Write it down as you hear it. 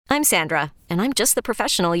I'm Sandra, and I'm just the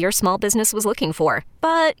professional your small business was looking for.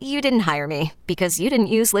 But you didn't hire me because you didn't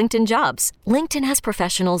use LinkedIn Jobs. LinkedIn has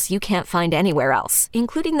professionals you can't find anywhere else,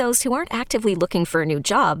 including those who aren't actively looking for a new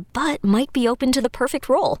job, but might be open to the perfect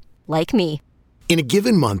role, like me. In a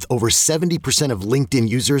given month, over 70% of LinkedIn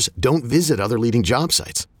users don't visit other leading job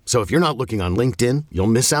sites. So if you're not looking on LinkedIn, you'll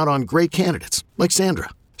miss out on great candidates like Sandra.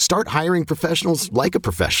 Start hiring professionals like a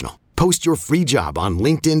professional. Post your free job on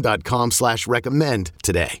linkedin.com/recommend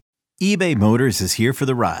today. eBay Motors is here for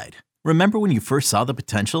the ride. Remember when you first saw the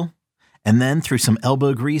potential? And then through some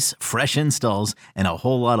elbow grease, fresh installs, and a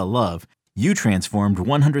whole lot of love, you transformed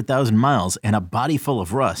 100,000 miles and a body full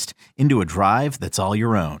of rust into a drive that's all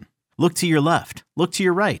your own. Look to your left. Look to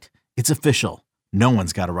your right. It's official. No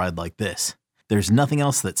one's got a ride like this. There's nothing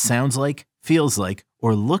else that sounds like, feels like,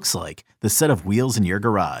 or looks like the set of wheels in your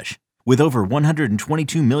garage. With over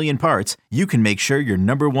 122 million parts, you can make sure your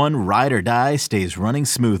number one ride or die stays running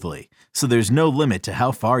smoothly. So there's no limit to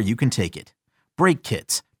how far you can take it. Brake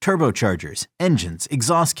kits, turbochargers, engines,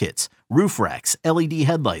 exhaust kits, roof racks, LED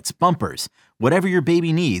headlights, bumpers, whatever your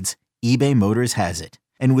baby needs, eBay Motors has it.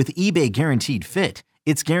 And with eBay Guaranteed Fit,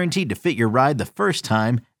 it's guaranteed to fit your ride the first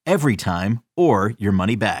time, every time, or your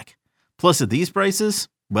money back. Plus at these prices,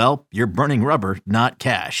 well, you're burning rubber, not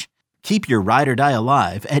cash. Keep your ride or die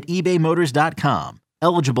alive at ebaymotors.com.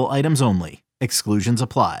 Eligible items only. Exclusions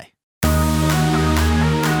apply.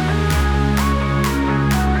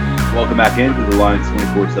 Welcome back into the Lions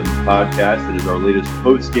 24/7 podcast. It is our latest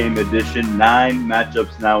post-game edition. 9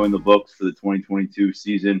 matchups now in the books for the 2022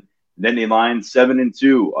 season. Nittany Lions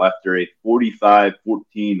 7-2 after a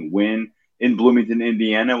 45-14 win in Bloomington,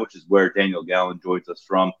 Indiana, which is where Daniel Gallen joins us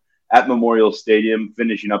from at Memorial Stadium,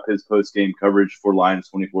 finishing up his post-game coverage for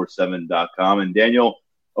Lions247.com. And Daniel,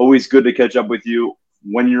 always good to catch up with you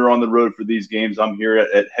when you're on the road for these games. I'm here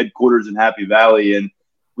at headquarters in Happy Valley, and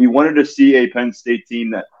we wanted to see a Penn State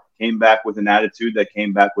team that came back with an attitude, that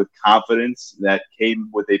came back with confidence, that came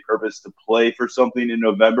with a purpose to play for something in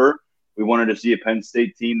November. We wanted to see a Penn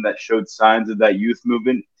State team that showed signs of that youth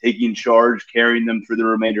movement, taking charge, carrying them through the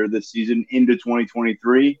remainder of this season into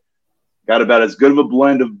 2023. Got about as good of a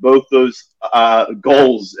blend of both those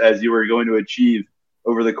goals as you were going to achieve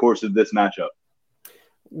over the course of this matchup.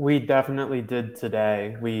 We definitely did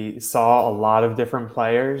today. We saw a lot of different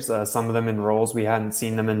players, some of them in roles we hadn't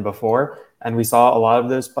seen them in before, and we saw a lot of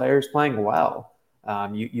those players playing well.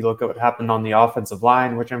 You look at what happened on the offensive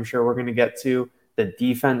line, which I'm sure we're going to get to. The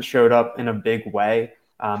defense showed up in a big way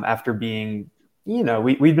after being,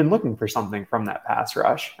 we'd been looking for something from that pass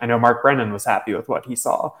rush. I know Mark Brennan was happy with what he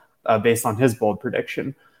saw based on his bold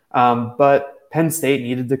prediction. But Penn State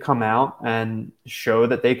needed to come out and show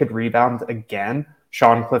that they could rebound again.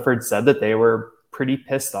 Sean Clifford said that they were pretty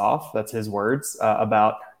pissed off, that's his words,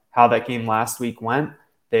 about how that game last week went.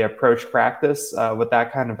 They approached practice with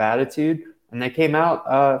that kind of attitude, and they came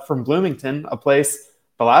out from Bloomington, a place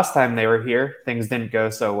the last time they were here, things didn't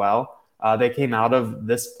go so well. They came out of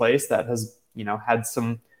this place that has,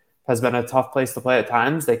 has been a tough place to play at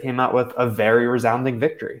times. They came out with a very resounding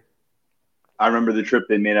victory. I remember the trip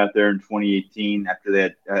they made out there in 2018 after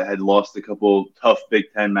they had lost a couple tough Big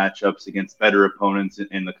Ten matchups against better opponents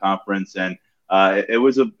in the conference, and it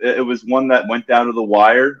was one that went down to the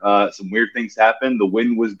wire. Some weird things happened. The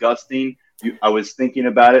wind was gusting. I was thinking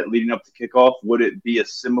about it leading up to kickoff. Would it be a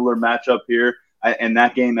similar matchup here? And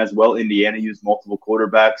that game as well, Indiana used multiple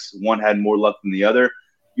quarterbacks. One had more luck than the other.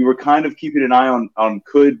 You were kind of keeping an eye on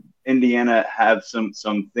could Indiana have some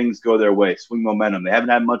things go their way, swing momentum. They haven't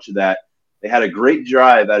had much of that. They had a great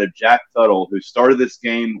drive out of Jack Tuttle, who started this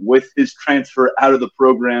game with his transfer out of the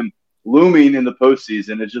program looming in the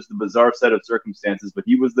postseason. It's just a bizarre set of circumstances, but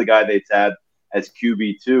he was the guy they tabbed as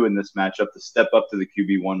QB2 in this matchup to step up to the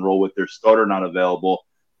QB1 role with their starter not available.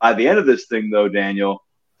 By the end of this thing, though, Daniel,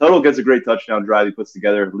 Tuttle gets a great touchdown drive he puts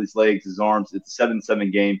together, his legs, his arms. It's a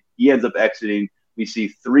 7-7 game. He ends up exiting. We see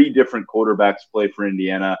 3 different quarterbacks play for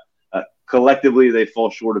Indiana. Collectively, they fall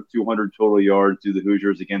short of 200 total yards to the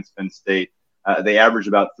Hoosiers against Penn State. They average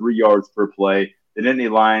about 3 yards per play. The Nittany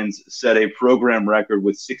Lions set a program record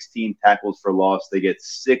with 16 tackles for loss. They get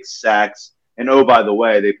 6 sacks. And, oh, by the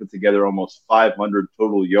way, they put together almost 500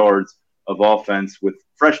 total yards of offense, with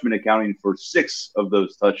freshmen accounting for 6 of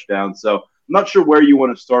those touchdowns. So I'm not sure where you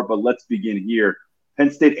want to start, but let's begin here.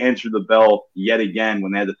 Penn State answered the bell yet again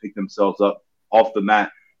when they had to pick themselves up off the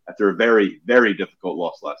mat after a very, very difficult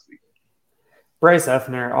loss last week. Bryce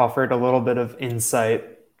Effner offered a little bit of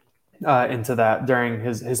insight into that during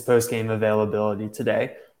his post-game availability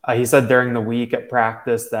today. He said during the week at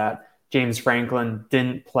practice that James Franklin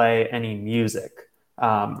didn't play any music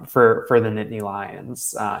for the Nittany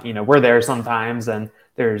Lions. We're there sometimes, and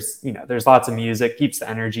there's lots of music, keeps the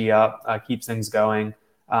energy up, keeps things going.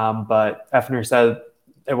 But Effner said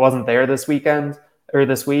it wasn't there this week.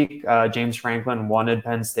 James Franklin wanted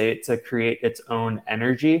Penn State to create its own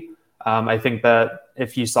energy. I think that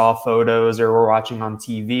if you saw photos or were watching on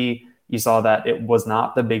TV, you saw that it was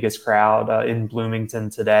not the biggest crowd in Bloomington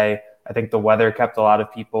today. I think the weather kept a lot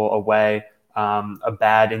of people away. A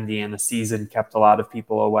bad Indiana season kept a lot of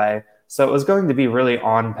people away. So it was going to be really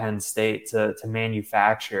on Penn State to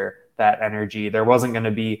manufacture that energy. There wasn't going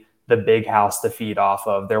to be the big house to feed off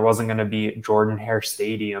of. There wasn't going to be Jordan-Hare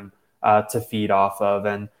Stadium to feed off of.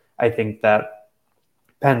 And I think that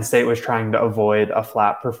Penn State was trying to avoid a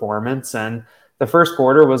flat performance. And the first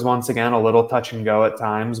quarter was once again a little touch and go at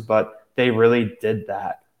times, but they really did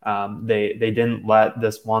that. They didn't let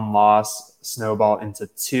this one loss snowball into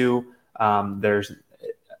two.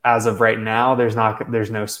 As of right now, there's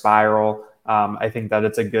no spiral. I think that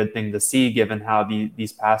it's a good thing to see given how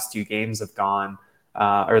these past two games have gone,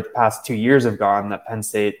 or the past 2 years have gone, that Penn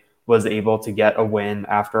State was able to get a win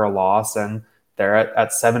after a loss, and they're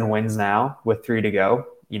at 7 wins now with 3 to go.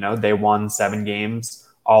 They won 7 games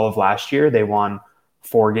all of last year. They won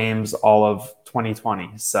 4 games all of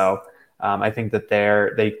 2020. So I think that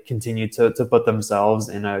they continue to put themselves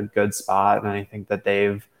in a good spot, and I think that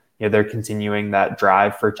they're continuing that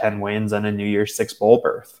drive for 10 wins and a New Year's Six bowl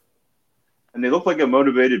berth. And they looked like a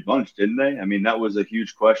motivated bunch, didn't they? I mean, that was a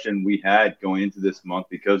huge question we had going into this month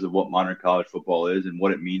because of what modern college football is and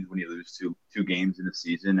what it means when you lose two games in a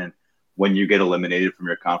season. And when you get eliminated from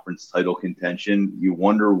your conference title contention, you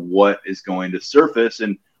wonder what is going to surface.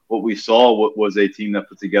 And what we saw was a team that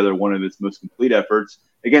put together one of its most complete efforts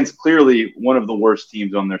against clearly one of the worst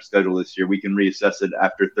teams on their schedule this year. We can reassess it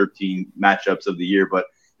after 13 matchups of the year, but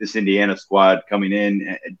this Indiana squad coming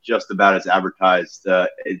in just about as advertised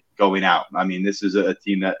going out. I mean, this is a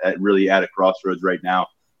team that really at a crossroads right now.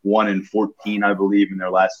 1-14, I believe, in their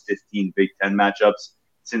last 15 Big Ten matchups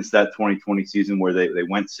since that 2020 season where they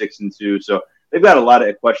went 6-2. So they've got a lot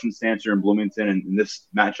of questions to answer in Bloomington, and this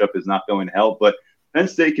matchup is not going to help. But Penn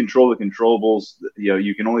State control the controllables.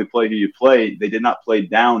 You can only play who you play. They did not play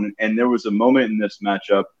down, and there was a moment in this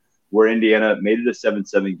matchup where Indiana made it a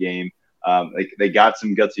 7-7 game. They got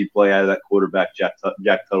some gutsy play out of that quarterback, Jack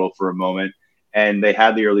Tuttle, for a moment, and they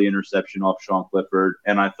had the early interception off Sean Clifford.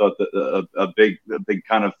 And I thought that a big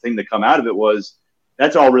kind of thing to come out of it was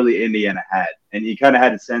that's all really Indiana had. And you kind of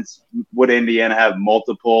had a sense, would Indiana have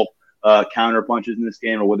multiple counter punches in this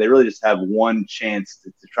game, or would they really just have one chance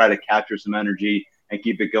to try to capture some energy and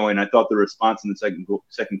keep it going? I thought the response in the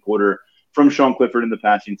second quarter from Sean Clifford in the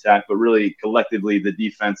passing attack, but really collectively the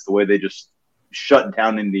defense, the way they just shut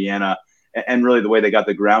down Indiana, and really the way they got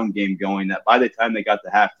the ground game going, that by the time they got to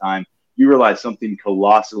halftime, you realize something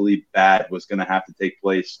colossally bad was going to have to take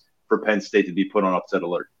place for Penn State to be put on upset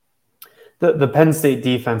alert. The Penn State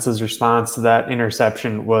defense's response to that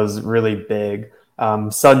interception was really big.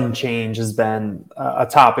 Sudden change has been a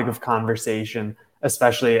topic of conversation,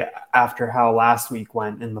 especially after how last week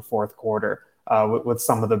went in the fourth quarter with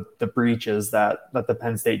some of the breaches that the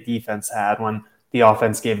Penn State defense had when the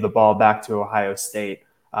offense gave the ball back to Ohio State.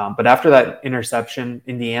 But after that interception,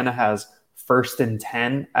 Indiana has 1st and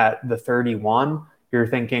 10 at the 31. You're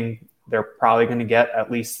thinking they're probably going to get at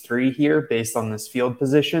least 3 here based on this field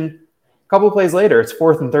position. A couple of plays later, it's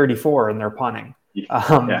 4th and 34 and they're punting.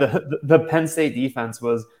 The Penn State defense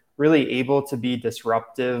was really able to be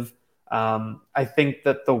disruptive. I think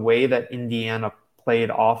that the way that Indiana played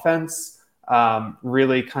offense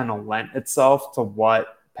really kind of lent itself to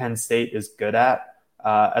what Penn State is good at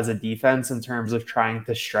as a defense in terms of trying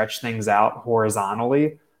to stretch things out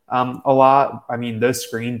horizontally a lot. I mean, those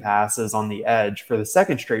screen passes on the edge for the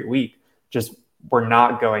second straight week just were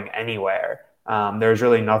not going anywhere. There's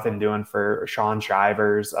really nothing doing for Sean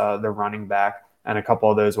Shivers, the running back, and a couple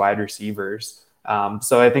of those wide receivers.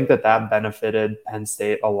 So I think that benefited Penn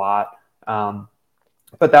State a lot.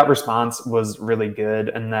 But that response was really good.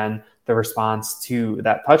 And then the response to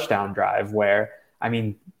that touchdown drive where, I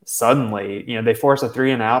mean, suddenly, they force a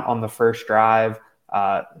 3-and-out on the first drive.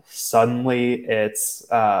 Suddenly it's,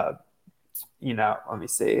 let me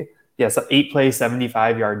see. Yes, an 8-play,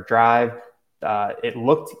 75-yard drive. It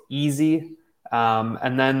looked easy.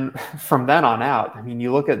 And then from then on out, I mean,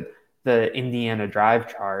 you look at the Indiana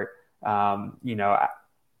drive chart,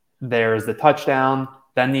 there's the touchdown,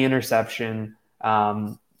 then the interception.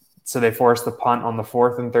 So they forced the punt on the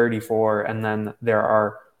 4th and 34, and then there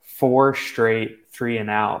are 4 straight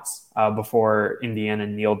 3-and-outs before Indiana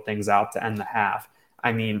kneeled things out to end the half.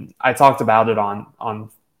 I mean, I talked about it on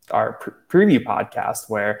our preview podcast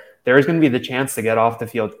where there is going to be the chance to get off the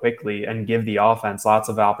field quickly and give the offense lots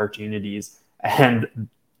of opportunities And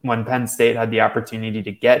when Penn State had the opportunity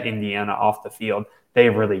to get Indiana off the field, they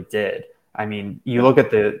really did. I mean, you look at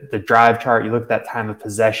the drive chart, you look at that time of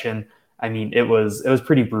possession. I mean, it was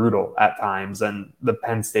pretty brutal at times, and the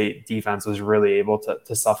Penn State defense was really able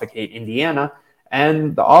to suffocate Indiana.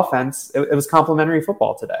 And the offense, it was complimentary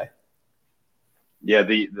football today. Yeah,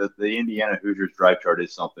 the Indiana Hoosiers drive chart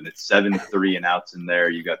is something. It's 7 3-and-outs in there.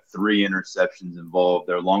 You got 3 interceptions involved.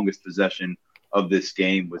 Their longest possession of this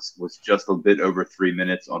game was just a bit over 3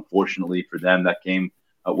 minutes. Unfortunately for them, that came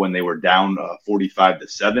when they were down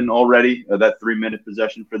 45-7 already. That 3-minute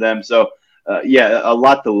possession for them. So, a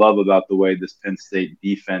lot to love about the way this Penn State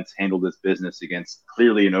defense handled this business against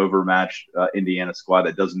clearly an overmatched Indiana squad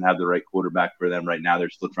that doesn't have the right quarterback for them right now. They're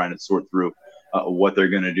still trying to sort through what they're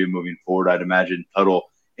going to do moving forward. I'd imagine Tuttle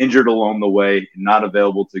injured along the way, not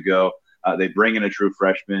available to go. They bring in a true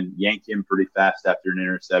freshman, yank him pretty fast after an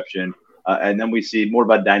interception. And then we see more of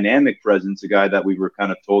a dynamic presence, a guy that we were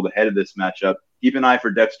kind of told ahead of this matchup. Keep an eye for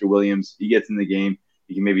Dexter Williams. He gets in the game.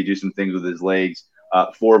 He can maybe do some things with his legs.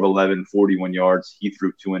 4 of 11, 41 yards. He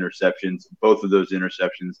threw 2 interceptions. Both of those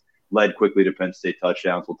interceptions led quickly to Penn State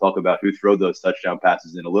touchdowns. We'll talk about who threw those touchdown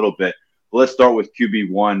passes in a little bit. But let's start with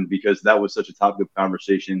QB1 because that was such a topic of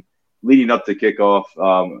conversation leading up to kickoff.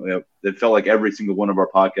 It felt like every single one of our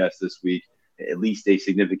podcasts this week, at least a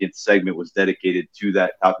significant segment was dedicated to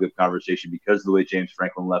that topic of conversation because of the way James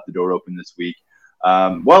Franklin left the door open this week.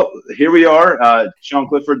 Well, here we are. Sean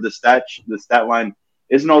Clifford, the stat line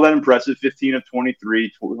isn't all that impressive. 15 of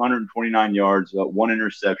 23, 229 yards, 1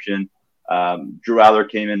 interception. Drew Aller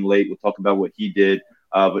came in late. We'll talk about what he did.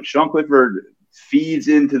 But Sean Clifford feeds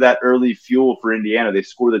into that early fuel for Indiana. They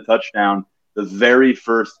score the touchdown, the very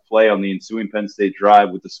first play on the ensuing Penn State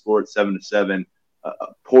drive with the score at 7-7.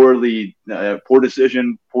 Poor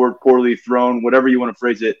decision, poorly thrown, whatever you want to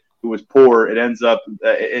phrase it. It was poor. It ends up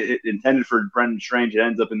it intended for Brendan Strange. It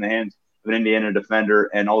ends up in the hands of an Indiana defender,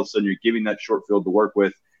 and all of a sudden you're giving that short field to work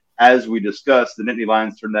with. As we discussed, the Nittany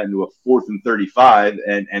Lions turned that into a 4th and 35,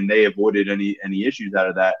 and they avoided any issues out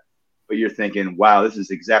of that. But you're thinking, wow, this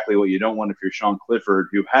is exactly what you don't want if you're Sean Clifford,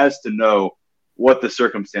 who has to know what the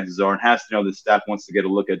circumstances are and has to know the staff wants to get a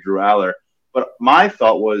look at Drew Aller. But my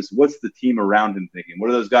thought was, what's the team around him thinking? What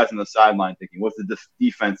are those guys on the sideline thinking? What's the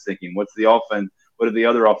defense thinking? What's the offense? What are the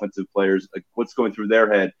other offensive players? What's going through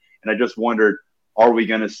their head? And I just wondered, are we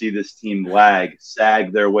going to see this team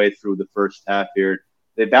sag their way through the first half here?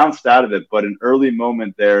 They bounced out of it, but an early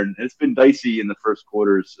moment there, and it's been dicey in the first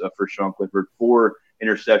quarters for Sean Clifford. 4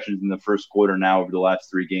 interceptions in the first quarter now over the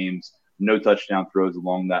last 3 games. No touchdown throws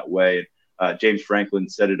along that way. James Franklin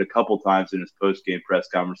said it a couple times in his post-game press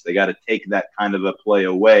conference. They got to take that kind of a play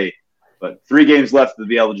away. But 3 games left of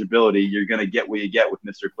the eligibility. You're going to get what you get with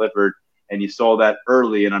Mr. Clifford. And you saw that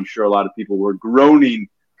early, and I'm sure a lot of people were groaning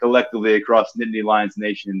collectively across Nittany Lions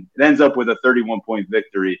Nation. It ends up with a 31-point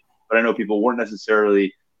victory. But I know people weren't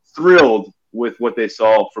necessarily thrilled with what they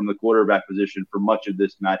saw from the quarterback position for much of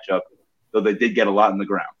this matchup, though they did get a lot in the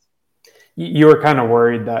ground. You were kind of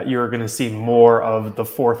worried that you were going to see more of the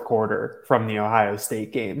fourth quarter from the Ohio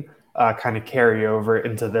State game kind of carry over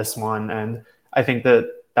into this one. And I think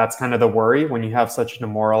that's kind of the worry when you have such a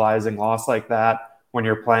demoralizing loss like that, when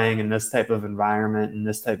you're playing in this type of environment, in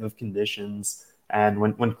this type of conditions. And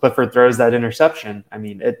when Clifford throws that interception, I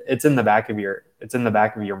mean, it's in the back of your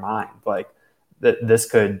mind. Like this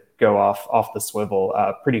could go off the swivel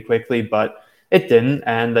pretty quickly, but it didn't.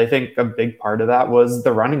 And I think a big part of that was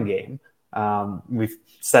the running game. We've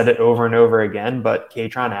said it over and over again, but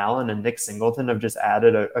Kaytron Allen and Nick Singleton have just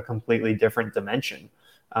added a completely different dimension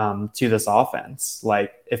to this offense.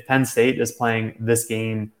 Like if Penn State is playing this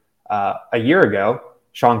game a year ago,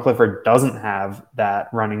 Sean Clifford doesn't have that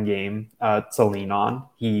running game to lean on.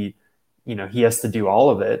 He has to do all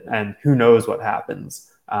of it, and who knows what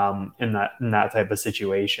happens in that type of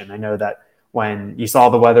situation. I know that when you saw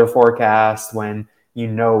the weather forecast, when you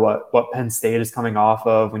know what Penn State is coming off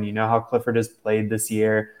of, when you know how Clifford has played this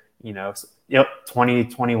year,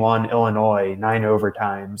 2021 Illinois, 9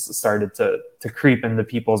 overtimes started to creep into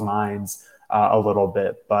people's minds a little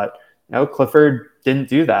bit. But Clifford didn't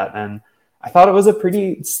do that, and I thought it was a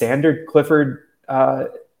pretty standard Clifford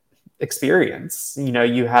experience.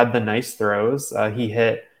 You had the nice throws. He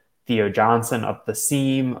hit Theo Johnson up the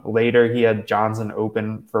seam. Later, he had Johnson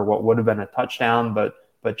open for what would have been a touchdown,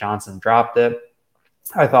 but Johnson dropped it.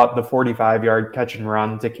 I thought the 45-yard catch and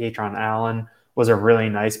run to Kaytron Allen was a really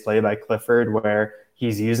nice play by Clifford, where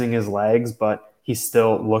he's using his legs, but he's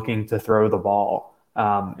still looking to throw the ball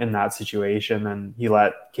in that situation. And he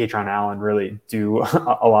let Kaytron Allen really do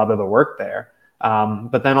a lot of the work there.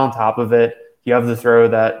 But then on top of it, you have the throw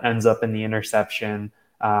that ends up in the interception.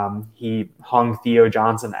 He hung Theo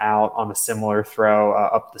Johnson out on a similar throw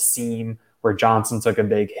up the seam where Johnson took a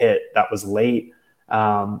big hit that was late.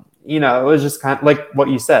 It was just kind of like what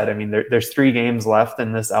you said. I mean, there's 3 games left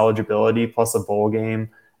in this eligibility plus a bowl game.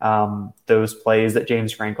 Those plays that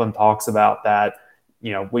James Franklin talks about that,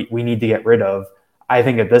 we need to get rid of. I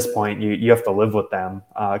think at this point you have to live with them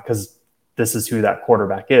because this is who that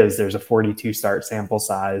quarterback is. There's a 42 start sample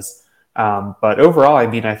size. But overall, I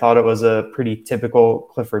mean, I thought it was a pretty typical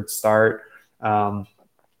Clifford start.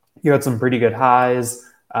 You had some pretty good highs.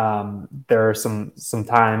 There are some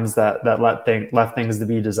times that left things to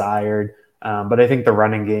be desired. But I think the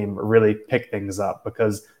running game really picked things up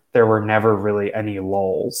because there were never really any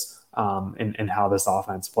lulls in how this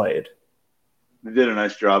offense played. They did a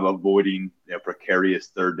nice job avoiding precarious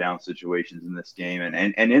third down situations in this game.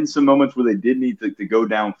 And in some moments where they did need to go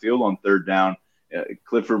downfield on third down,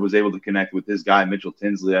 Clifford was able to connect with his guy, Mitchell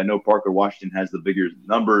Tinsley. I know Parker Washington has the bigger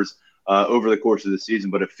numbers over the course of the season,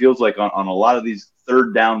 but it feels like on a lot of these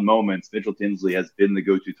third down moments, Mitchell Tinsley has been the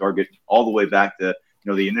go-to target all the way back to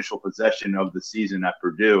the initial possession of the season at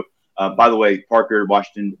Purdue. By the way, Parker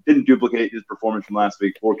Washington didn't duplicate his performance from last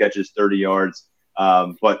week, 4 catches, 30 yards.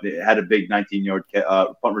 But it had a big 19-yard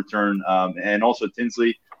punt return. And also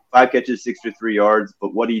Tinsley, 5 catches, 63 yards.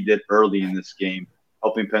 But what he did early in this game,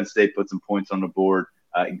 helping Penn State put some points on the board,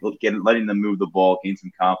 letting them move the ball, gain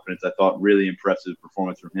some confidence. I thought really impressive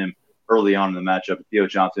performance from him early on in the matchup. Theo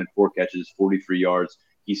Johnson, 4 catches, 43 yards.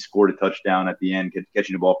 He scored a touchdown at the end,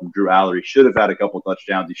 catching the ball from Drew Aller. He should have had a couple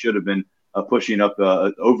touchdowns. He should have been pushing up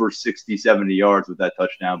over 60, 70 yards with that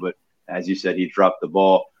touchdown. But as you said, he dropped the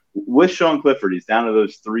ball. With Sean Clifford, he's down to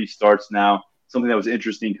those 3 starts now. Something that was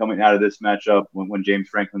interesting coming out of this matchup when James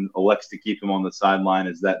Franklin elects to keep him on the sideline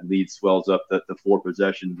as that lead swells up to 4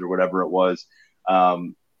 possessions or whatever it was.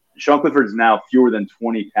 Sean Clifford is now fewer than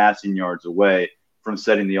 20 passing yards away from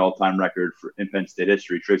setting the all-time record in Penn State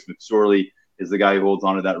history. Trace McSorley is the guy who holds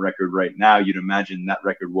on to that record right now. You'd imagine that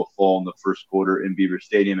record will fall in the first quarter in Beaver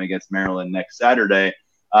Stadium against Maryland next Saturday.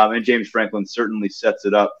 And James Franklin certainly sets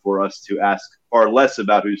it up for us to ask far less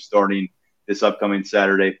about who's starting this upcoming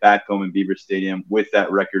Saturday back home in Beaver Stadium with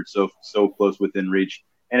that record so close within reach.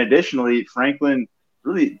 And additionally, Franklin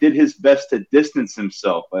really did his best to distance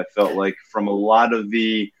himself, I felt like, from a lot of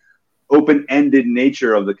the open-ended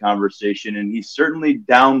nature of the conversation. And he certainly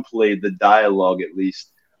downplayed the dialogue, at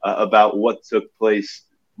least, about what took place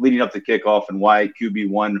leading up to kickoff and why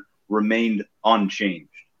QB1 remained unchanged.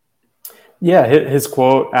 Yeah, his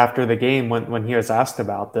quote after the game when he was asked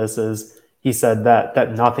about this is he said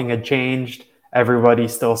that nothing had changed. Everybody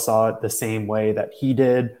still saw it the same way that he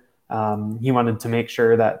did. He wanted to make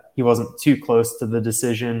sure that he wasn't too close to the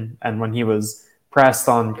decision. And when he was pressed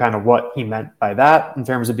on kind of what he meant by that in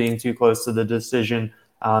terms of being too close to the decision,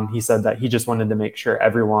 he said that he just wanted to make sure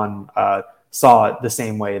everyone saw it the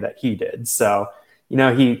same way that he did. So,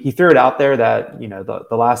 he threw it out there that,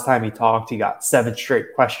 the last time he talked, he got 7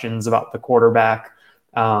 straight questions about the quarterback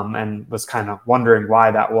and was kind of wondering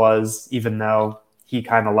why that was, even though he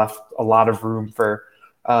kind of left a lot of room for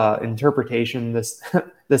interpretation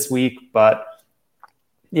this week. But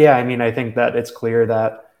yeah, I mean, I think that it's clear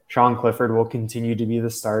that Sean Clifford will continue to be the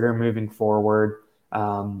starter moving forward.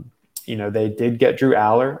 They did get Drew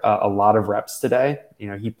Aller a lot of reps today.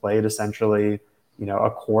 He played essentially,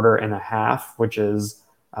 a quarter and a half, which is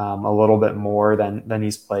a little bit more than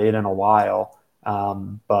he's played in a while.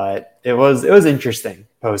 But it was interesting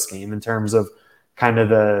post game in terms of kind of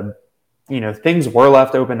the, things were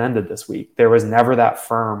left open-ended this week. There was never that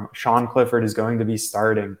firm Sean Clifford is going to be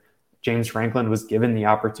starting. James Franklin was given the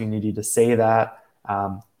opportunity to say that.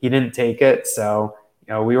 He didn't take it. So,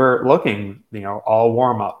 we were looking, all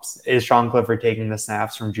warm-ups. Is Sean Clifford taking the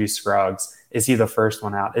snaps from Juice Scruggs? Is he the first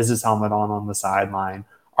one out? Is his helmet on the sideline?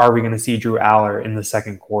 Are we going to see Drew Aller in the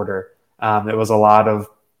second quarter? It was a lot of,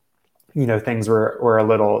 things were a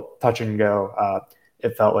little touch and go.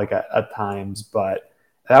 It felt like at times, but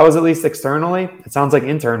that was at least externally. It sounds like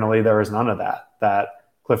internally there was none of that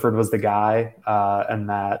Clifford was the guy and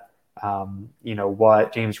that,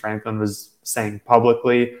 what James Franklin was saying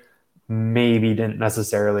publicly maybe didn't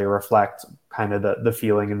necessarily reflect kind of the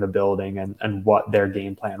feeling in the building and what their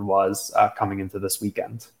game plan was coming into this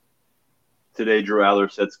weekend. Today, Drew Aller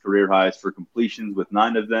sets career highs for completions with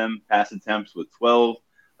 9 of them, pass attempts with 12,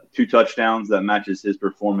 2 touchdowns. That matches his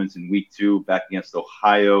performance in week 2 back against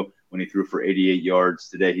Ohio when he threw for 88 yards.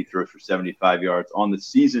 Today, he threw for 75 yards. On the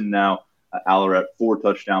season now, Aller at 4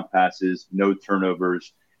 touchdown passes, no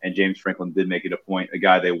turnovers, and James Franklin did make it a point, a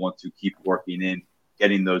guy they want to keep working in,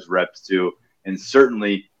 getting those reps to, and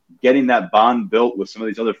certainly getting that bond built with some of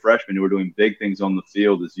these other freshmen who are doing big things on the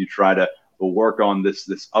field as you try to will work on this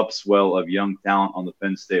upswell of young talent on the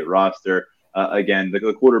Penn State roster. Again,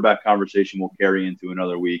 the quarterback conversation will carry into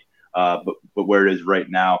another week, but where it is right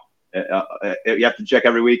now, you have to check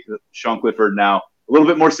every week. Sean Clifford now a little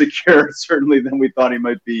bit more secure, certainly, than we thought he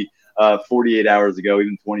might be 48 hours ago,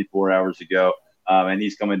 even 24 hours ago. And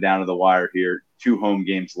he's coming down to the wire here. 2 home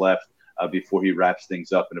games left before he wraps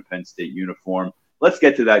things up in a Penn State uniform. Let's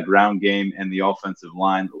get to that ground game and the offensive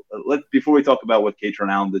line. Before we talk about what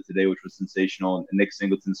Kaytron Allen did today, which was sensational, and Nick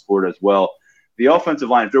Singleton scored as well, the offensive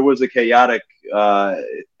line, if there was a chaotic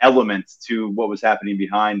element to what was happening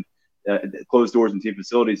behind closed doors and team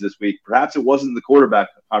facilities this week, perhaps it wasn't the quarterback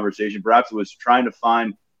conversation. Perhaps it was trying to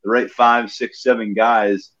find the right 5, 6, 7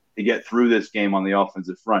 guys to get through this game on the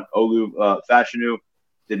offensive front. Olu Fashanu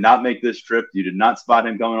did not make this trip. You did not spot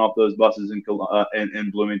him coming off those buses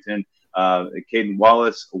in Bloomington. Caden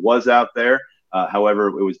Wallace was out there. However,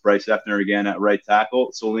 it was Bryce Effner again at right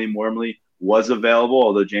tackle. Salim Wormley was available,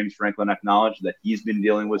 although James Franklin acknowledged that he's been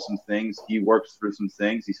dealing with some things. He works through some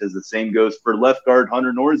things. He says the same goes for left guard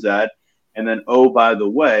Hunter Norzad. And then, by the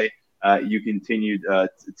way, you continued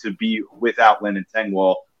to be without Landon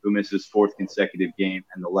Tengwall, who missed his 4th consecutive game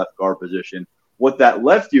in the left guard position. What that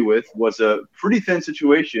left you with was a pretty thin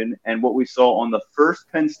situation, and what we saw on the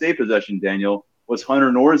first Penn State possession, Daniel, was Hunter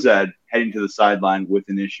Norzad heading to the sideline with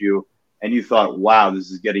an issue, and you thought, wow, this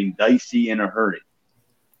is getting dicey in a hurry.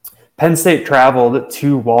 Penn State traveled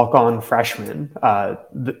 2 walk-on freshmen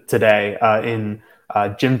today in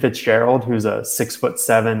Jim Fitzgerald, who's a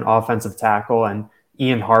 6'7" offensive tackle, and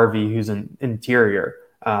Ian Harvey, who's an interior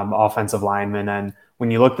offensive lineman. And when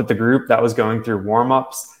you looked at the group that was going through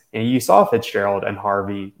warm-ups, and you saw Fitzgerald and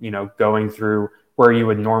Harvey, going through where you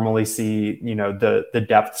would normally see, the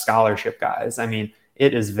depth scholarship guys. I mean,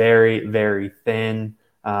 it is very, very thin.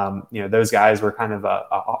 Those guys were kind of a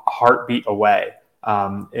heartbeat away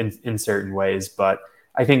in certain ways. But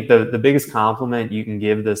I think the biggest compliment you can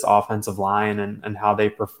give this offensive line and how they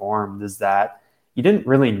performed is that you didn't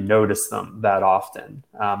really notice them that often.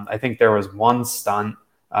 I think there was one stunt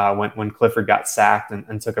when Clifford got sacked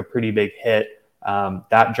and took a pretty big hit.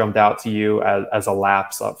 That jumped out to you as a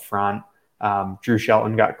lapse up front. Drew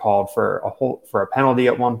Shelton got called for a penalty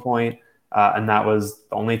at one point, and that was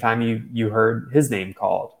the only time you heard his name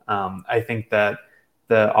called. I think that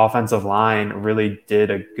the offensive line really did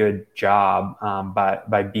a good job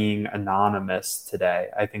by being anonymous today.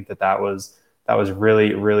 I think that was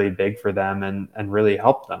really, really big for them and really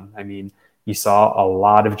helped them. I mean, you saw a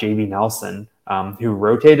lot of JB Nelson, who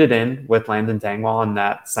rotated in with Landon Tengwall in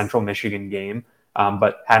that Central Michigan game,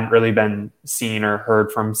 but hadn't really been seen or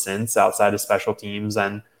heard from since outside of special teams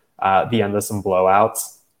and the end of some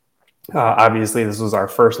blowouts. Obviously, this was our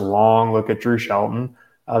first long look at Drew Shelton.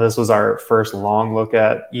 This was our first long look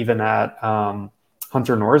at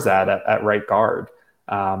Hunter Norzad at right guard.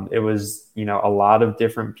 It was, a lot of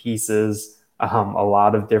different pieces, a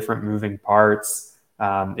lot of different moving parts.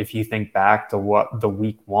 If you think back to what the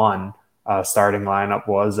week 1 starting lineup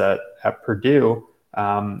was at Purdue,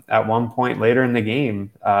 at one point later in the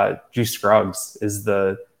game, Juice Scruggs is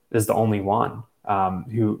the only one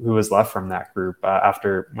who was left from that group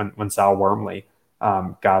after when Sal Wormley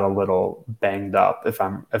got a little banged up, if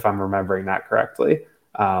I'm remembering that correctly.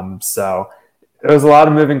 So it was a lot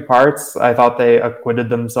of moving parts. I thought they acquitted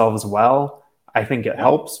themselves well. I think it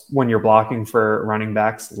helps when you're blocking for running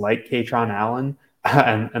backs like Kaytron Allen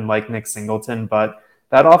and like Nick Singleton, but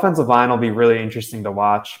that offensive line will be really interesting to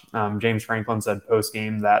watch. James Franklin said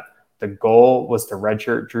post-game that the goal was to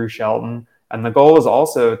redshirt Drew Shelton, and the goal was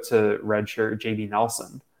also to redshirt JB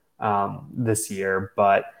Nelson this year.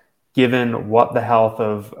 But given what the health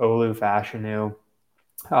of Olu Fashanu,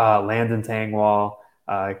 Landon Tengwall,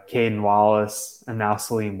 Caden Wallace, and now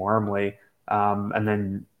Salim Wormley, and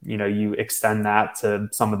then you extend that to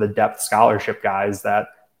some of the depth scholarship guys that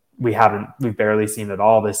we've barely seen at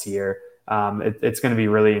all this year. It's going to be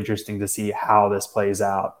really interesting to see how this plays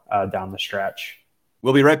out down the stretch.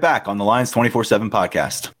 We'll be right back on the Lions 24/7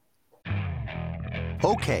 podcast.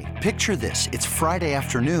 Okay, picture this. It's Friday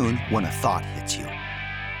afternoon when a thought hits you.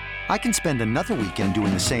 I can spend another weekend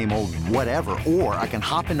doing the same old whatever, or I can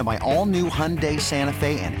hop into my all-new Hyundai Santa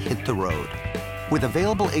Fe and hit the road. With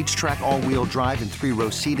available H-Track all-wheel drive and 3-row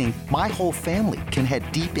seating, my whole family can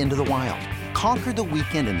head deep into the wild. Conquer the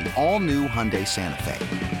weekend in the all-new Hyundai Santa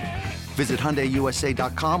Fe. Visit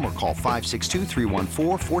HyundaiUSA.com or call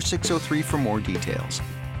 562-314-4603 for more details.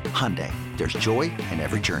 Hyundai, there's joy in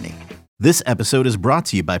every journey. This episode is brought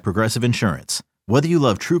to you by Progressive Insurance. Whether you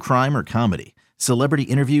love true crime or comedy, celebrity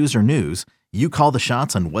interviews or news, you call the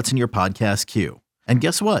shots on what's in your podcast queue. And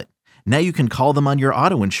guess what? Now you can call them on your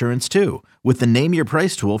auto insurance too with the Name Your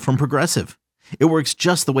Price tool from Progressive. It works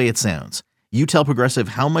just the way it sounds. You tell Progressive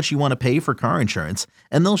how much you want to pay for car insurance,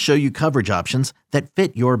 and they'll show you coverage options that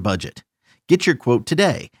fit your budget. Get your quote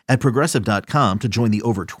today at Progressive.com to join the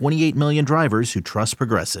over 28 million drivers who trust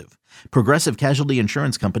Progressive. Progressive Casualty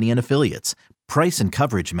Insurance Company and Affiliates. Price and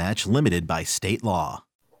coverage match limited by state law.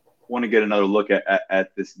 Want to get another look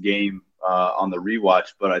at this game on the rewatch,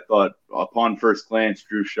 but I thought upon first glance,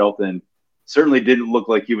 Drew Shelton certainly didn't look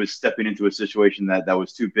like he was stepping into a situation that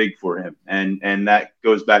was too big for him. And that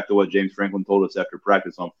goes back to what James Franklin told us after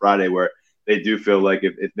practice on Friday, where they do feel like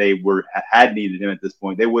if they had needed him at this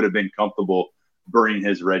point, they would have been comfortable burning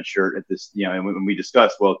his red shirt at this, and when we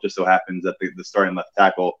discussed, well, it just so happens that the starting left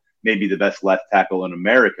tackle may be the best left tackle in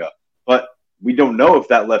America. But we don't know if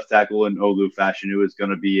that left tackle in Olu Fashanu is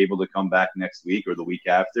going to be able to come back next week or the week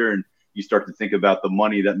after. And you start to think about the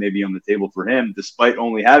money that may be on the table for him, despite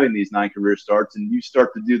only having these 9 career starts. And you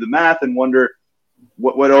start to do the math and wonder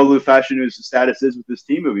what Olu Fashanu's status is with this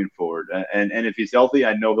team moving forward. And if he's healthy,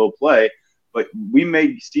 I know he'll play. But we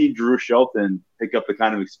may see Drew Shelton pick up the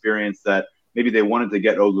kind of experience that maybe they wanted to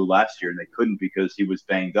get Olu last year and they couldn't because he was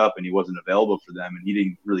banged up and he wasn't available for them. And he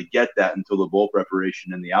didn't really get that until the bowl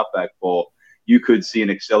preparation and the Outback Bowl. You could see an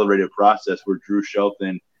accelerated process where Drew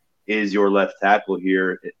Shelton is your left tackle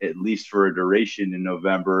here, at least for a duration in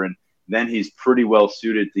November. And then he's pretty well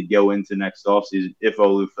suited to go into next offseason if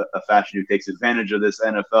Olu Fashanu takes advantage of this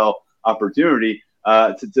NFL opportunity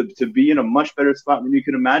to be in a much better spot than you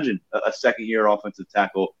can imagine a second-year offensive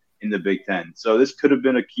tackle in the Big Ten. So this could have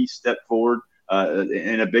been a key step forward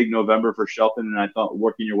in a big November for Shelton. And I thought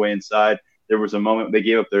working your way inside, there was a moment they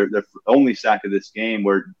gave up their only sack of this game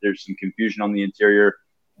where there's some confusion on the interior.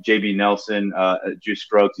 J.B. Nelson, Juice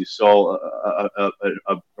Scruggs, you saw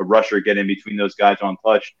a rusher get in between those guys on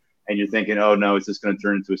touch, and you're thinking, oh, no, is this going to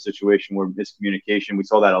turn into a situation where miscommunication? We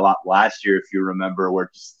saw that a lot last year, if you remember, where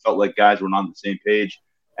it just felt like guys were not on the same page.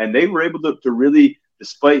 And they were able to really,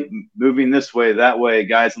 despite moving this way, that way,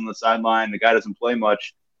 guys on the sideline, the guy doesn't play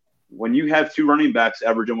much. When you have 2 running backs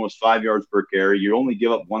average almost 5 yards per carry, you only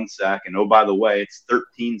give up 1 sack. And, oh, by the way, it's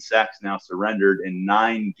 13 sacks now surrendered in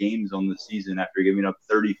 9 games on the season after giving up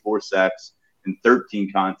 34 sacks in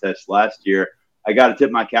 13 contests last year. I got to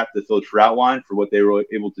tip my cap to Phil Trautwein for what they were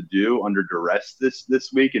able to do under duress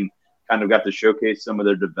this week and kind of got to showcase some of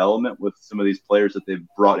their development with some of these players that they've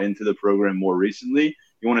brought into the program more recently.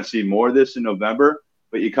 You want to see more of this in November.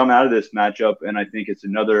 But you come out of this matchup, and I think it's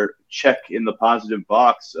another check in the positive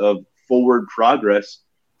box of forward progress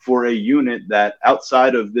for a unit that,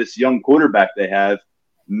 outside of this young quarterback they have,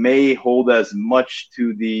 may hold as much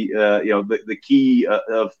to the key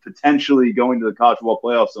of potentially going to the college football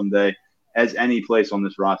playoff someday as any place on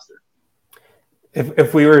this roster.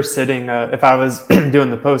 If we were sitting, if I was doing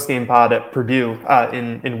the post-game pod at Purdue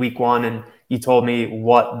in week 1, and you told me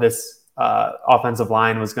what this offensive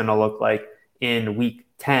line was going to look like in week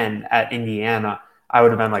 10 at Indiana, I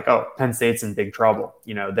would have been like, oh, Penn State's in big trouble.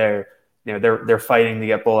 They're fighting to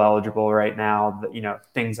get bowl eligible right now.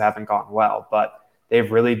 Things haven't gone well, but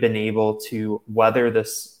they've really been able to weather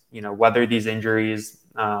these injuries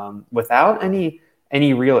without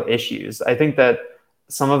any real issues. I think that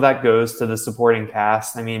some of that goes to the supporting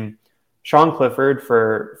cast. I mean, Sean Clifford,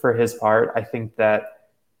 for his part, I think that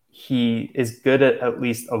he is good at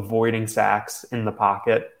least avoiding sacks in the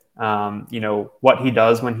pocket. What he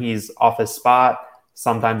does when he's off his spot,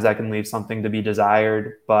 sometimes that can leave something to be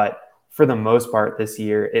desired. But for the most part this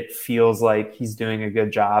year, it feels like he's doing a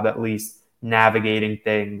good job, at least navigating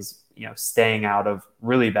things, staying out of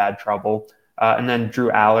really bad trouble. And then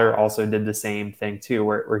Drew Aller also did the same thing too,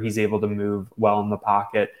 where he's able to move well in the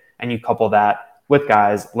pocket. And you couple that with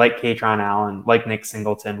guys like Kaytron Allen, like Nick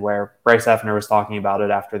Singleton, where Bryce Effner was talking about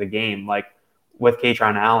it after the game. Like with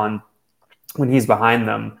Kaytron Allen, when he's behind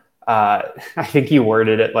them, I think he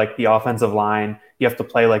worded it like the offensive line, you have to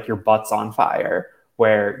play like your butt's on fire,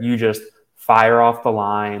 where you just fire off the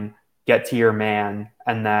line, get to your man,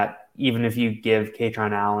 and that even if you give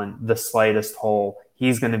Kaytron Allen the slightest hole,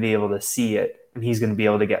 he's going to be able to see it and he's going to be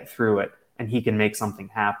able to get through it and he can make something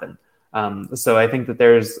happen. So I think that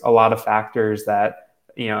there's a lot of factors that,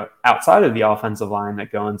 outside of the offensive line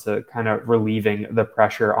that go into kind of relieving the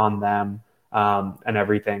pressure on them and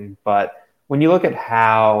everything. But when you look at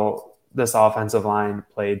how this offensive line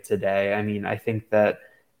played today, I mean, I think that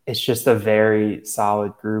it's just a very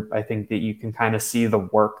solid group. I think that you can kind of see the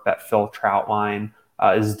work that Phil Trautwein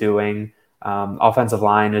is doing. Offensive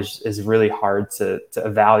line is really hard to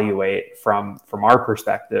evaluate from our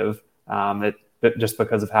perspective, just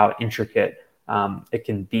because of how intricate it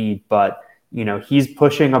can be. But, he's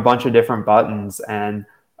pushing a bunch of different buttons, and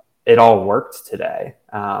it all worked today.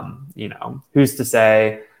 Who's to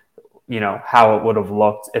say, how it would have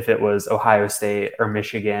looked if it was Ohio State or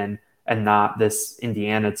Michigan and not this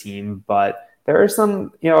Indiana team. But there are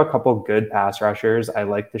some, a couple good pass rushers. I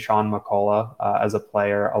like Deshaun McCullough as a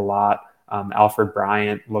player a lot. Alfred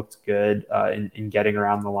Bryant looked good in getting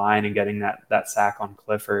around the line and getting that sack on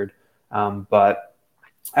Clifford. But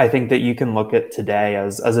I think that you can look at today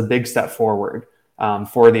as a big step forward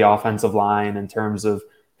for the offensive line in terms of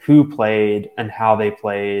who played and how they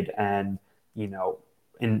played, and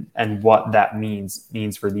and what that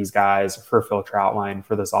means for these guys, for Phil Trautwein,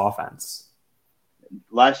 for this offense.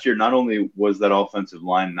 Last year, not only was that offensive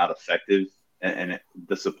line not effective and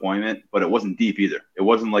disappointment, but it wasn't deep either. It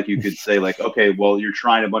wasn't like you could say like, okay, well, you're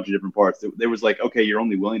trying a bunch of different parts. There was like, okay, you're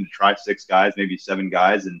only willing to try 6 guys, maybe 7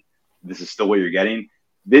 guys, and this is still what you're getting.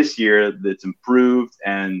 This year, it's improved,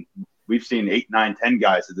 and we've seen 8, 9, 10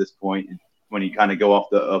 guys at this point. When you kind of go off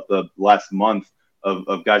the last month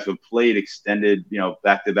of guys who have played extended,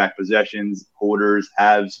 back-to-back possessions, quarters,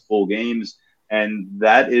 halves, full games, and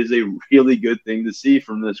that is a really good thing to see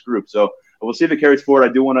from this group. So we'll see if it carries forward.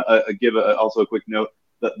 I do want to give also a quick note,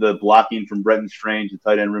 the blocking from Brenton Strange, the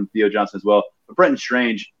tight end room, Theo Johnson as well. But Brenton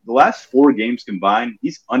Strange, the last 4 games combined,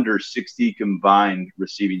 he's under 60 combined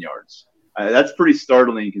receiving yards. That's pretty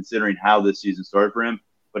startling considering how this season started for him,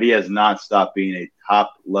 but he has not stopped being a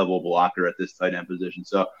top-level blocker at this tight end position.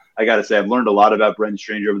 So I got to say, I've learned a lot about Brenton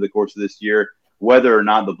Strange over the course of this year, whether or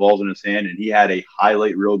not the ball's in his hand, and he had a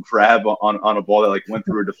highlight reel grab on a ball that went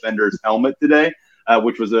through a defender's helmet today,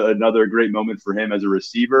 which was another great moment for him as a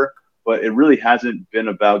receiver. But it really hasn't been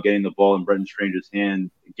about getting the ball in Brenton Strange's hand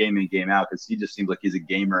game in, game out, because he just seems like he's a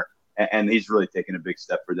gamer, and he's really taken a big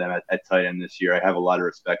step for them at tight end this year. I have a lot of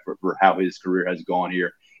respect for how his career has gone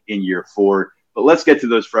here in year 4. But let's get to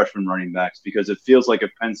those freshman running backs, because it feels like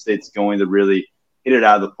if Penn State's going to really hit it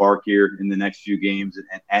out of the park here in the next few games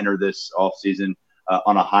and enter this offseason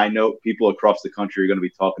on a high note, people across the country are going to be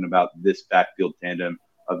talking about this backfield tandem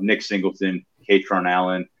of Nick Singleton, Kaytron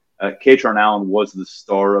Allen. Kaytron Allen was the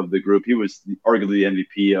star of the group. He was arguably the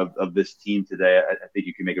MVP of this team today. I think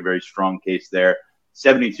you can make a very strong case there.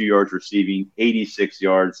 72 yards receiving, 86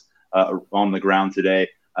 yards on the ground today.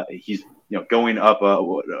 He's going up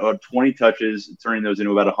 20 touches, turning those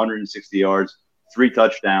into about 160 yards, 3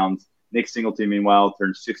 touchdowns. Nick Singleton, meanwhile,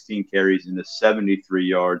 turned 16 carries into 73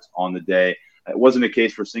 yards on the day. It wasn't a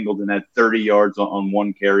case where Singleton had 30 yards on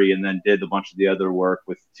 1 carry and then did a bunch of the other work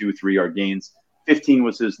with 2 3-yard gains. 15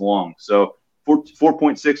 was his long. So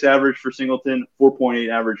 4.6 average for Singleton, 4.8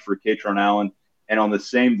 average for Kaytron Allen. And on the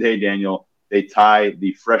same day, Daniel, they tie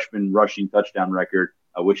the freshman rushing touchdown record,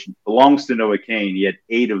 which belongs to Noah Cain. He had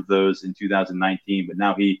 8 of those in 2019, but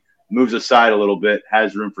now he moves aside a little bit,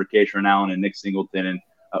 has room for Kaytron Allen and Nick Singleton. And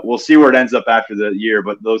we'll see where it ends up after the year,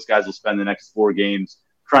 but those guys will spend the next 4 games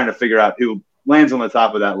trying to figure out who lands on the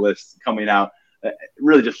top of that list coming out.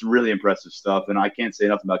 Really just really impressive stuff. And I can't say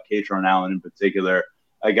enough about Kaytron Allen in particular,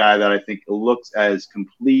 a guy that I think looks as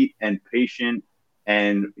complete and patient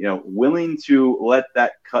and willing to let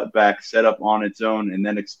that cutback set up on its own and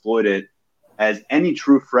then exploit it as any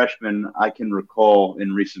true freshman I can recall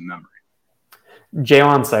in recent memory.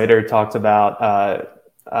 Jalen Sider talked about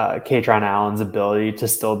Kaytron Allen's ability to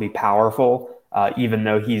still be powerful, even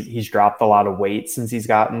though he's dropped a lot of weight since he's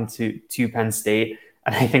gotten to Penn State.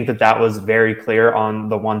 And I think that was very clear on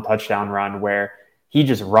the 1 touchdown run where he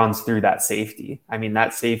just runs through that safety. I mean,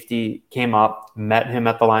 that safety came up, met him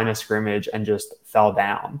at the line of scrimmage, and just fell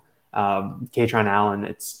down. Kaytron Allen,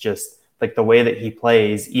 it's just like the way that he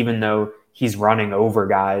plays, even though he's running over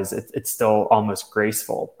guys, it's still almost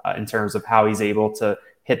graceful in terms of how he's able to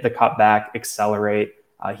hit the cutback, accelerate.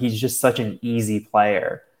 He's just such an easy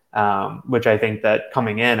player, which I think that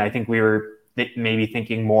coming in, I think we were maybe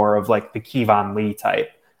thinking more of like the Kevon Lee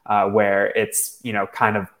type, where it's,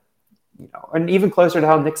 kind of, and even closer to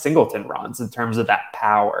how Nick Singleton runs in terms of that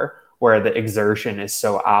power, where the exertion is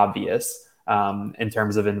so obvious in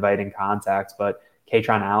terms of inviting contact. But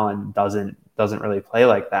Kaytron Allen doesn't really play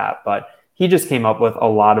like that. But he just came up with a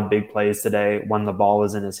lot of big plays today when the ball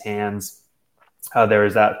was in his hands. There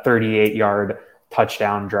was that 38-yard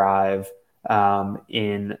touchdown drive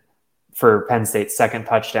for Penn State's second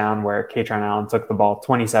touchdown, where Kaytron Allen took the ball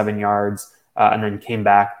 27 yards and then came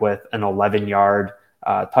back with an 11-yard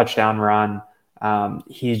touchdown run.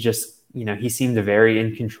 He just, he seemed very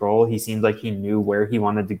in control. He seemed like he knew where he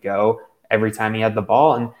wanted to go every time he had the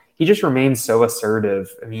ball. And he just remains so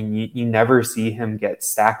assertive. I mean, you never see him get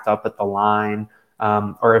stacked up at the line,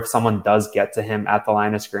 or if someone does get to him at the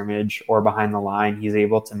line of scrimmage or behind the line, he's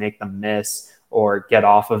able to make them miss or get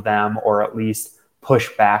off of them, or at least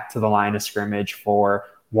push back to the line of scrimmage for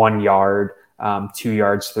 1 yard, 2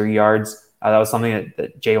 yards, 3 yards. That was something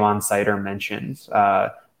that Ja'Juan Seider mentioned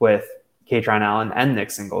with Kaytron Allen and Nick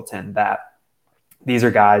Singleton, that these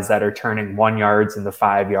are guys that are turning 1 yards into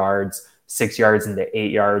 5 yards, 6 yards into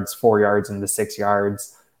 8 yards, 4 yards into 6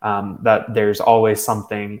 yards, that there's always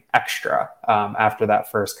something extra after that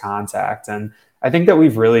first contact. And I think that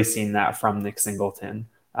we've really seen that from Nick Singleton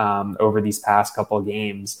over these past couple of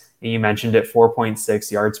games. And you mentioned it,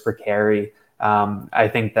 4.6 yards per carry. I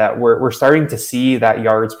think that we're starting to see that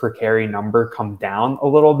yards per carry number come down a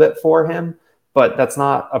little bit for him, but that's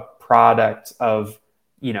not a product of,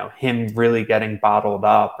 him really getting bottled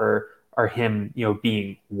up or him,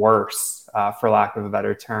 being worse, for lack of a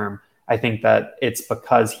better term. I think that it's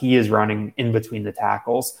because he is running in between the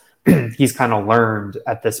tackles. He's kind of learned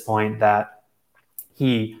at this point that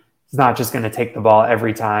he's not just going to take the ball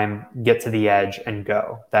every time, get to the edge and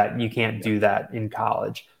go, that you can't do that in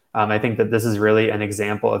college. I think that this is really an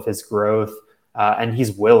example of his growth, and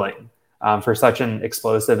he's willing for such an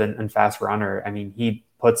explosive and fast runner. I mean, he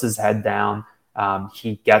puts his head down.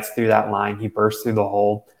 He gets through that line. He bursts through the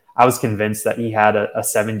hole. I was convinced that he had a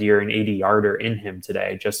 70 or an 80 yarder in him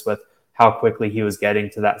today, just with how quickly he was getting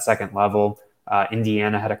to that second level.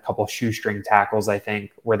 Indiana had a couple shoestring tackles, I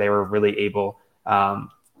think, where they were really able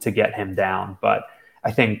to get him down. But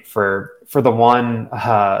I think for the one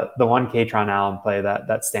Kaytron Allen play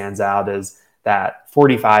that stands out is that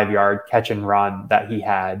 45-yard catch and run that he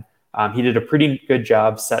had. He did a pretty good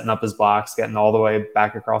job setting up his blocks, getting all the way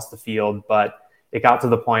back across the field, but it got to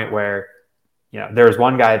the point where, there was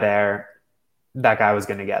one guy there, that guy was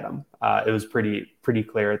going to get him. It was pretty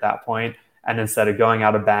clear at that point. And instead of going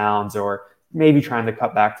out of bounds or maybe trying to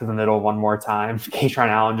cut back to the middle one more time, Kaytron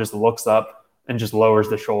Allen just looks up and just lowers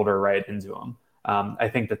the shoulder right into him. I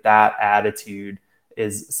think that attitude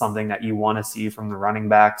is something that you want to see from the running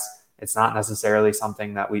backs. It's not necessarily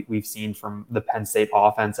something that we've seen from the Penn State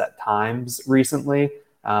offense at times recently.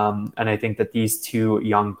 And I think that these two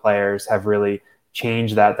young players have really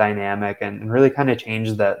changed that dynamic and really kind of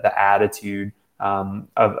changed the attitude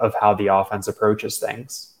of how the offense approaches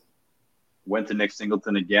things. Went to Nick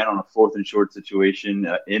Singleton again on a 4th and short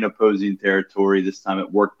situation in opposing territory. This time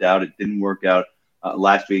it worked out. It didn't work out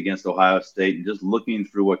last week against Ohio State. And just looking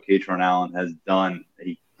through what Kaytron Allen has done,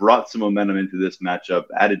 he brought some momentum into this matchup,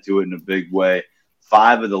 added to it in a big way.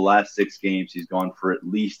 5 of the last 6 games, he's gone for at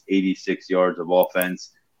least 86 yards of offense.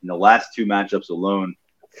 In the last 2 matchups alone,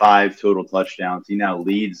 5 total touchdowns. He now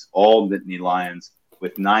leads all Nittany Lions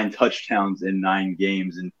with 9 touchdowns in 9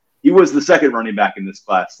 games. And he was the second running back in this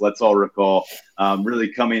class, let's all recall.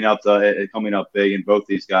 Really coming up big. And both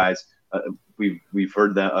these guys, we've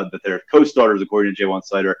heard that they're co-starters, according to Ja'Juan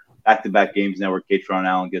Seider, back-to-back games now where Kaytron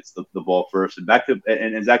Allen gets the ball first. And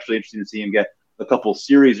it's actually interesting to see him get a couple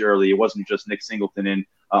series early. It wasn't just Nick Singleton in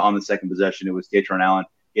on the second possession. It was Kaytron Allen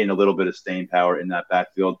getting a little bit of staying power in that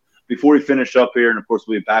backfield. Before we finish up here, and of course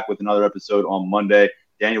we'll be back with another episode on Monday.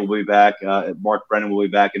 Daniel will be back. Mark Brennan will be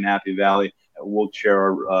back in Happy Valley. We'll share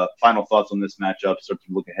our final thoughts on this matchup, start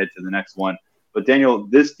to look ahead to the next one. But Daniel,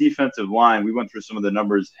 this defensive line, we went through some of the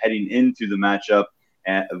numbers heading into the matchup,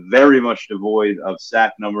 and very much devoid of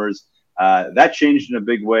sack numbers. That changed in a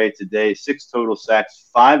big way today. 6 total sacks,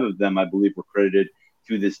 5 of them, I believe, were credited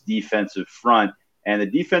to this defensive front. And the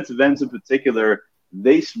defensive ends in particular,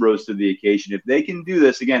 they rose to the occasion. If they can do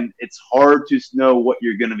this, again, it's hard to know what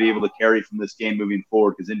you're going to be able to carry from this game moving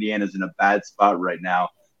forward because Indiana's in a bad spot right now.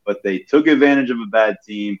 But they took advantage of a bad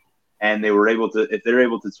team, and they were able to, if they're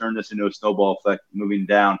able to turn this into a snowball effect moving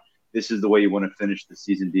down, this is the way you want to finish the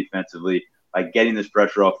season defensively, by getting this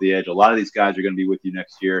pressure off the edge. A lot of these guys are going to be with you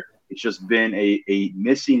next year. It's just been a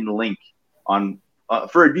missing link on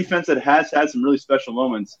for a defense that has had some really special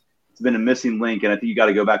moments. It's been a missing link, and I think you got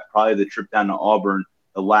to go back to probably the trip down to Auburn,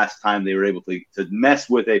 the last time they were able to mess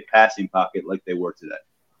with a passing pocket like they were today.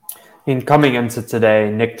 In coming into today,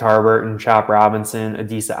 Nick Tarbert and Chop Robinson,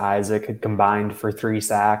 Adisa Isaac had combined for 3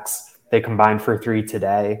 sacks. They combined for 3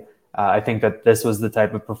 today. I think that this was the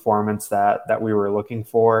type of performance that we were looking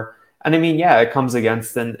for. And I mean, yeah, it comes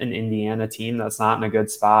against an Indiana team that's not in a good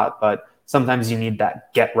spot, but sometimes you need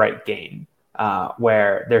that get right game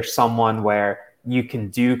where there's someone where you can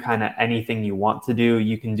do kind of anything you want to do.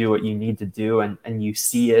 You can do what you need to do, and you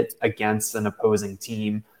see it against an opposing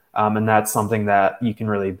team. And that's something that you can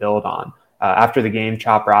really build on. After the game,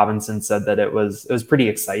 Chop Robinson said that it was pretty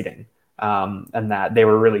exciting and that they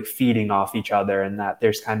were really feeding off each other, and that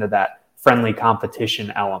there's kind of that friendly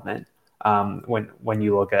competition element when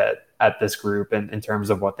you look at this group in terms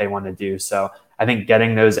of what they want to do. So I think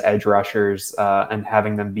getting those edge rushers and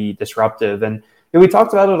having them be disruptive, and we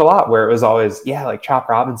talked about it a lot where it was always, like Chop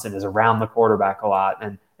Robinson is around the quarterback a lot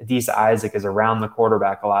and Adisa Isaac is around the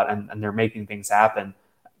quarterback a lot and they're making things happen.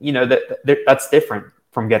 That's different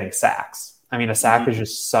from getting sacks. I mean, a sack is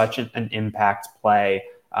just such an impact play.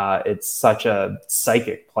 It's such a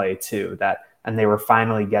psychic play too and they were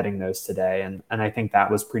finally getting those today. And I think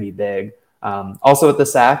that was pretty big. Also with the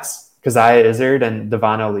sacks, Keziah Izzard and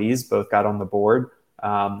Devon Elise both got on the board.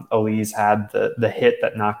 Elise had the hit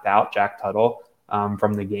that knocked out Jack Tuttle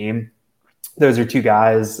from the game. Those are two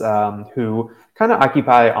guys who kind of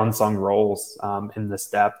occupy unsung roles in this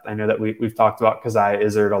depth. I know that we've talked about Keziah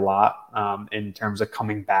Izzard a lot in terms of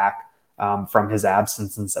coming back from his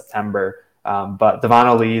absence in September. But Devon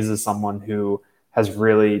Elise is someone who has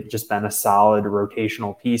really just been a solid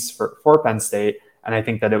rotational piece for Penn State. And I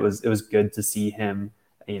think that it was good to see him,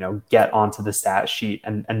 get onto the stat sheet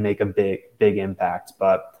and make a big impact.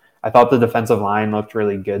 But I thought the defensive line looked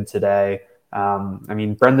really good today.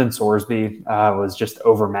 Brendan Sorsby was just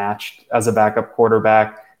overmatched as a backup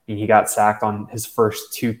quarterback. He got sacked on his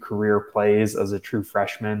first 2 career plays as a true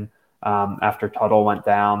freshman after Tuttle went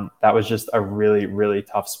down. That was just a really, really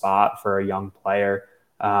tough spot for a young player.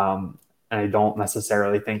 And I don't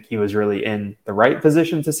necessarily think he was really in the right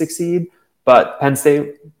position to succeed, but Penn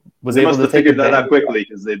State was able to take figured that out quickly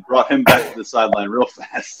because they brought him back to the sideline real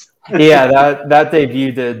fast. Yeah, that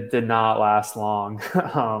debut did not last long.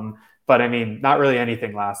 But not really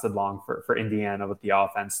anything lasted long for Indiana with the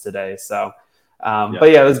offense today. So, But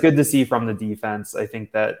it was good to see from the defense. I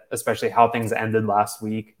think that especially how things ended last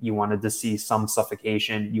week, you wanted to see some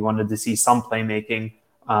suffocation. You wanted to see some playmaking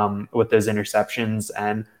with those interceptions.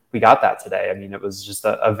 And we got that today. It was just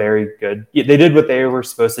a very good, they did what they were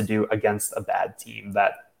supposed to do against a bad team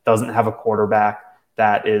that doesn't have a quarterback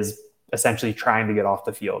that is essentially trying to get off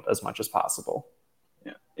the field as much as possible.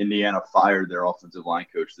 Yeah. Indiana fired their offensive line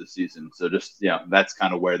coach this season. So just, that's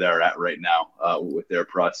kind of where they're at right now with their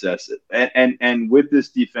process. And with this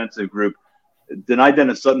defensive group, Denai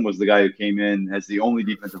Dennis Sutton was the guy who came in as the only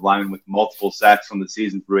defensive lineman with multiple sacks from the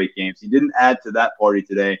season through 8 games. He didn't add to that party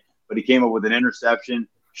today, but he came up with an interception,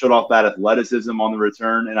 showed off that athleticism on the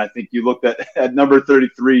return. And I think you looked at number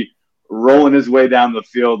 33 rolling his way down the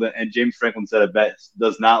field, and James Franklin said it best,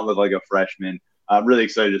 does not look like a freshman. I'm really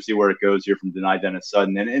excited to see where it goes here from Denai Dennis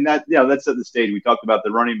Sutton. And that, that set the stage. We talked about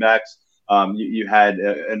the running backs. You had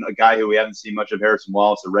a guy who we haven't seen much of, Harrison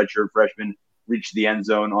Wallace, a redshirt freshman, reached the end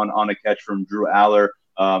zone on a catch from Drew Aller.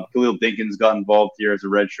 Khalil Dinkins got involved here as a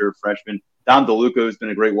redshirt freshman. Dom DeLuca has been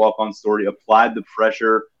a great walk-on story, applied the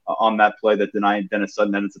pressure on that play that Denai Dennis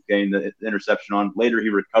Sutton ends up getting the interception on. Later, he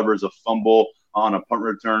recovers a fumble on a punt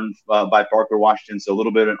return by Parker Washington, so a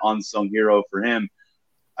little bit of an unsung hero for him.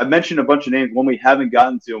 I mentioned a bunch of names. One we haven't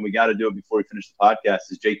gotten to, and we got to do it before we finish the podcast,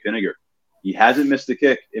 is Jake Pinnegar. He hasn't missed a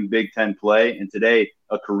kick in Big Ten play, and today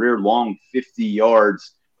a career-long 50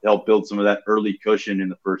 yards to help build some of that early cushion in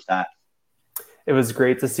the first half. It was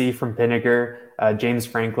great to see from Pinnegar. James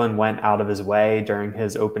Franklin went out of his way during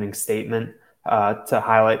his opening statement to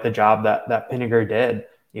highlight the job that Pinnegar did.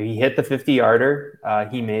 He hit the 50-yarder.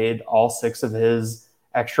 He made all 6 of his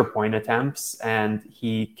extra point attempts, and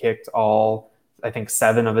he kicked all, I think,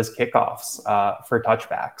 7 of his kickoffs for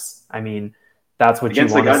touchbacks. That's what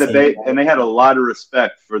against you want to see. And they had a lot of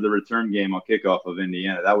respect for the return game on kickoff of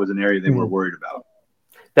Indiana. That was an area they were worried about.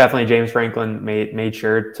 Definitely, James Franklin made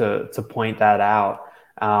sure to point that out.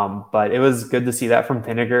 But it was good to see that from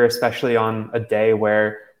Pinnegar, especially on a day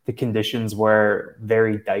where the conditions were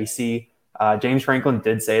very dicey. James Franklin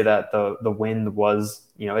did say that the wind was,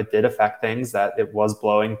 it did affect things, that it was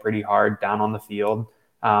blowing pretty hard down on the field.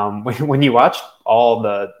 When you watched all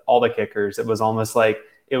the kickers, it was almost like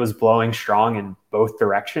it was blowing strong in both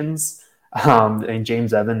directions. And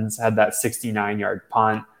James Evans had that 69-yard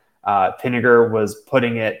punt. Pinnegar was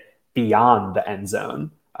putting it beyond the end zone.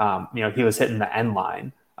 He was hitting the end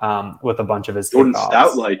line with a bunch of his Jordan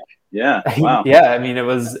kickoffs. Stout, yeah, wow. Yeah, it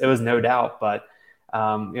was no doubt. But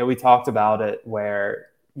we talked about it where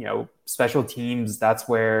special teams, that's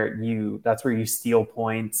where you steal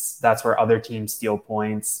points. That's where other teams steal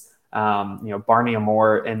points. Barney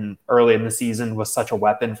Amore early in the season was such a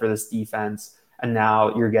weapon for this defense, and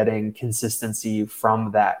now you're getting consistency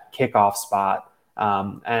from that kickoff spot.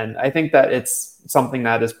 And I think that it's something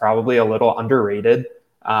that is probably a little underrated.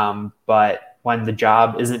 But when the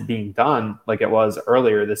job isn't being done like it was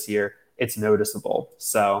earlier this year, it's noticeable.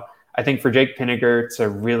 So I think for Jake Pinnegar to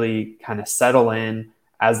really kind of settle in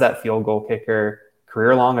as that field goal kicker,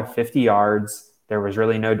 career long of 50 yards, there was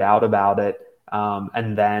really no doubt about it.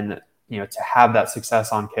 And then, to have that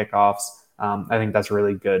success on kickoffs, I think that's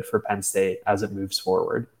really good for Penn State as it moves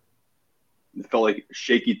forward. it felt like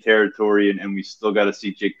shaky territory, and we still got to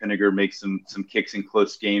see Jake Pinniger make some kicks in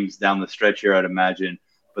close games down the stretch here, I'd imagine.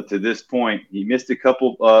 But to this point, he missed a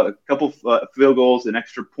couple field goals, an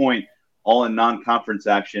extra point, all in non-conference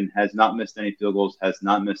action, has not missed any field goals, has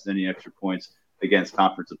not missed any extra points against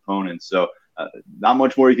conference opponents. So not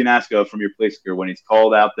much more you can ask of from your place kicker when he's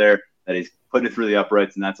called out there, that he's putting it through the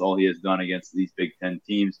uprights, and that's all he has done against these Big Ten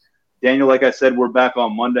teams. Daniel, like I said, we're back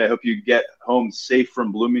on Monday. I hope you get home safe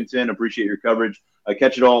from Bloomington. Appreciate your coverage.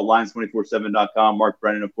 Catch it all at Lions247.com. Mark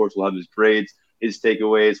Brennan, of course, will have his grades, his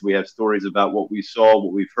takeaways. We have stories about what we saw,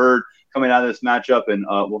 what we've heard coming out of this matchup, and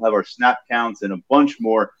we'll have our snap counts and a bunch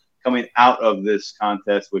more coming out of this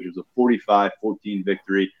contest, which is a 45-14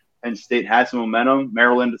 victory. Penn State has some momentum.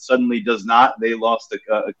 Maryland suddenly does not. They lost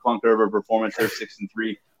a clunker of a performance. They're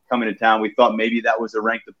 6-3 coming to town. We thought maybe that was a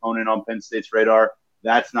ranked opponent on Penn State's radar.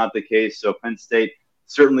 That's not the case. So Penn State,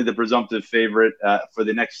 certainly the presumptive favorite for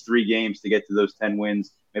the next 3 games to get to those 10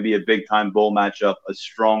 wins. Maybe a big-time bowl matchup, a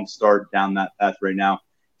strong start down that path right now.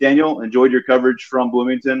 Daniel, enjoyed your coverage from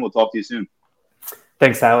Bloomington. We'll talk to you soon.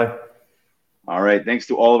 Thanks, Tyler. All right. Thanks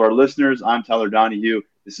to all of our listeners. I'm Tyler Donahue.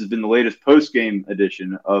 This has been the latest post-game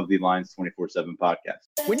edition of the Lions 24/7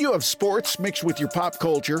 podcast. When you have sports mixed with your pop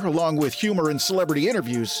culture, along with humor and celebrity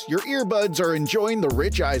interviews, your earbuds are enjoying The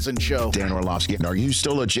Rich Eisen Show. Dan Orlovsky, are you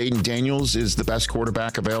still a Jaden Daniels is the best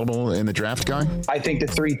quarterback available in the draft guy? I think the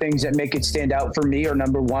 3 things that make it stand out for me are,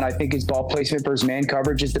 number 1, I think his ball placement versus man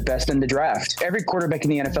coverage is the best in the draft. Every quarterback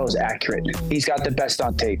in the NFL is accurate. He's got the best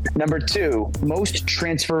on tape. Number 2, most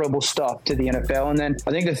transferable stuff to the NFL. And then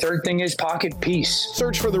I think the 3rd thing is pocket peace.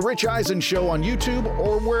 Search for The Rich Eisen Show on YouTube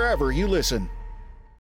or wherever you listen.